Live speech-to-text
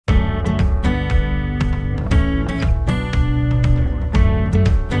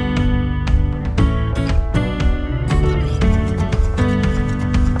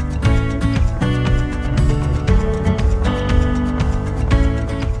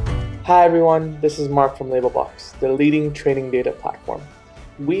Hi everyone, this is Mark from Labelbox, the leading training data platform.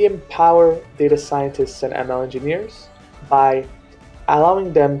 We empower data scientists and ML engineers by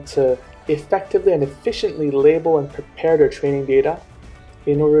allowing them to effectively and efficiently label and prepare their training data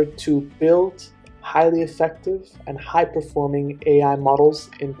in order to build highly effective and high-performing AI models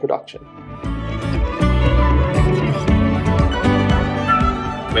in production.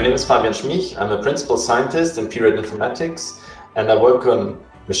 My name is Fabian Schmich. I'm a principal scientist in period informatics, and I work on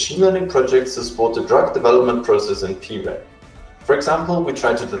machine learning projects to support the drug development process in PRED. For example, we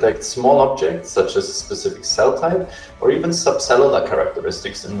try to detect small objects such as a specific cell type or even subcellular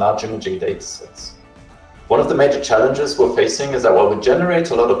characteristics in large imaging datasets. One of the major challenges we're facing is that while we generate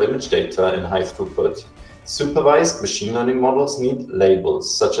a lot of image data in high throughput, supervised machine learning models need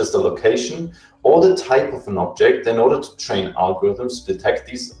labels such as the location or the type of an object in order to train algorithms to detect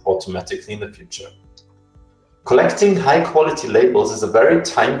these automatically in the future. Collecting high-quality labels is a very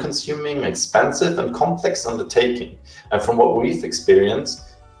time-consuming, expensive, and complex undertaking, and from what we've experienced,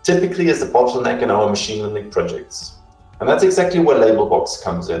 typically is the bottleneck in our machine learning projects. And that's exactly where Labelbox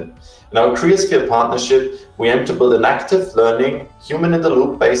comes in. In our Creasphere partnership, we aim to build an active learning,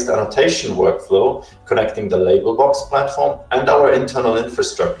 human-in-the-loop-based annotation workflow connecting the Labelbox platform and our internal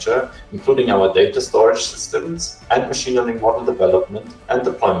infrastructure, including our data storage systems and machine learning model development and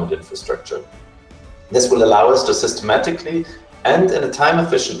deployment infrastructure. This will allow us to systematically and in a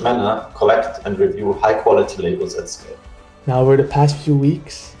time-efficient manner collect and review high-quality labels at scale. Now, over the past few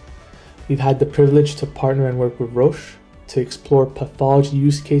weeks, we've had the privilege to partner and work with Roche to explore pathology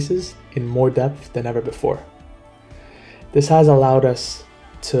use cases in more depth than ever before. This has allowed us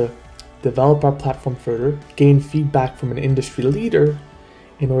to develop our platform further, gain feedback from an industry leader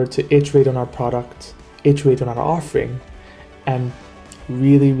in order to iterate on our product, iterate on our offering, and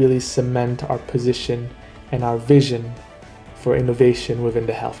really cement our position and our vision for innovation within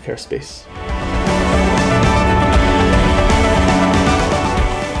the healthcare space.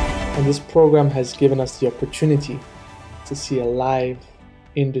 And this program has given us the opportunity to see a live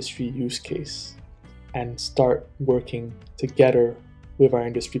industry use case and start working together with our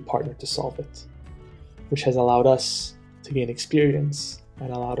industry partner to solve it, which has allowed us to gain experience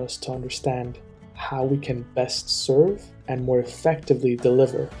and allowed us to understand how we can best serve and more effectively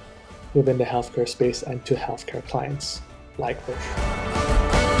deliver within the healthcare space and to healthcare clients like Roche.